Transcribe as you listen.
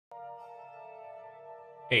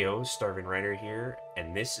Heyo, Starvin Writer here,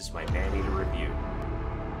 and this is my Maneater review.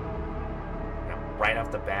 Now, right off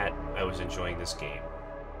the bat, I was enjoying this game.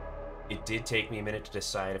 It did take me a minute to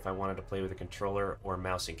decide if I wanted to play with a controller or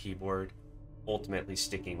mouse and keyboard, ultimately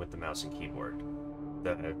sticking with the mouse and keyboard.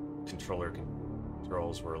 The controller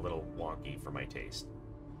controls were a little wonky for my taste.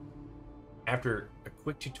 After a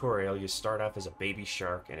quick tutorial, you start off as a baby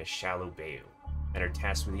shark in a shallow bayou, and are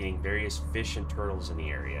tasked with eating various fish and turtles in the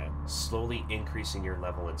area, slowly increasing your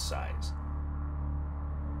level and size.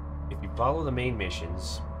 If you follow the main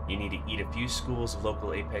missions, you need to eat a few schools of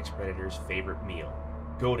local apex predators' favorite meal,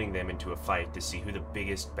 goading them into a fight to see who the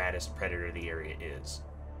biggest, baddest predator of the area is.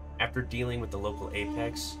 After dealing with the local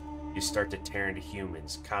apex, you start to tear into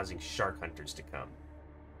humans, causing shark hunters to come.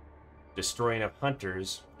 Destroy enough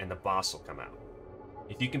hunters, and the boss will come out.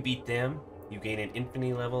 If you can beat them, you gain an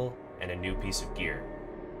infinity level and a new piece of gear.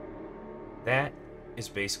 That is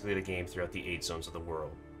basically the game throughout the 8 zones of the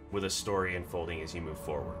world, with a story unfolding as you move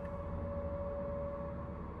forward.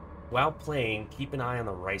 While playing, keep an eye on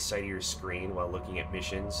the right side of your screen while looking at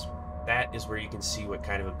missions. That is where you can see what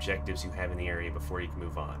kind of objectives you have in the area before you can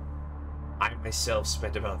move on. I myself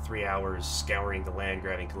spent about 3 hours scouring the land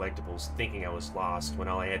grabbing collectibles thinking I was lost when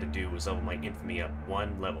all I had to do was level my infamy up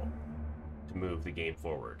 1 level to move the game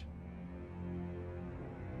forward.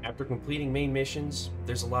 After completing main missions,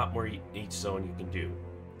 there's a lot more in each zone you can do,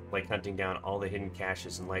 like hunting down all the hidden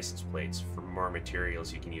caches and license plates for more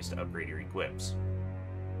materials you can use to upgrade your equips.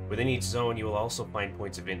 Within each zone, you will also find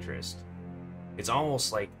points of interest. It's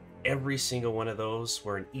almost like every single one of those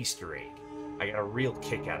were an Easter egg. I got a real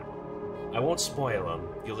kick out of them. I won't spoil them,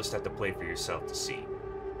 you'll just have to play for yourself to see.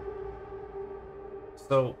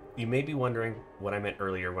 So, you may be wondering what I meant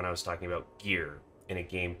earlier when I was talking about gear in a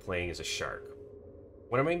game playing as a shark.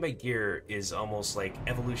 What I mean by gear is almost like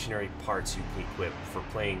evolutionary parts you can equip for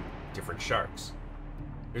playing different sharks.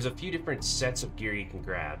 There's a few different sets of gear you can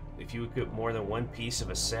grab. If you equip more than one piece of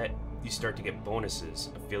a set, you start to get bonuses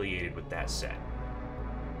affiliated with that set.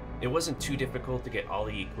 It wasn't too difficult to get all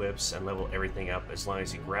the equips and level everything up as long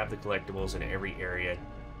as you grab the collectibles in every area,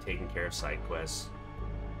 taking care of side quests.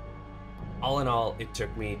 All in all, it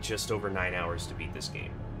took me just over 9 hours to beat this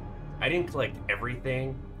game. I didn't collect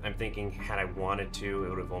everything. I'm thinking had I wanted to, it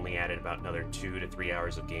would have only added about another 2 to 3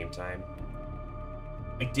 hours of game time.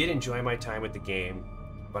 I did enjoy my time with the game,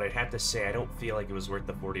 but I'd have to say I don't feel like it was worth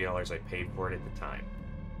the $40 I paid for it at the time.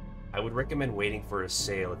 I would recommend waiting for a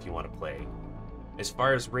sale if you want to play. As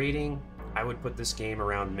far as rating, I would put this game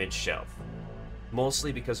around mid-shelf,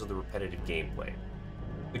 mostly because of the repetitive gameplay.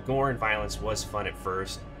 The gore and violence was fun at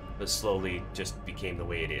first, but slowly just became the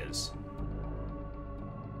way it is.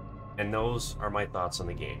 And those are my thoughts on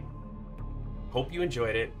the game. Hope you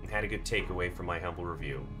enjoyed it and had a good takeaway from my humble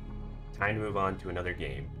review. Time to move on to another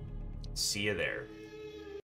game. See you there.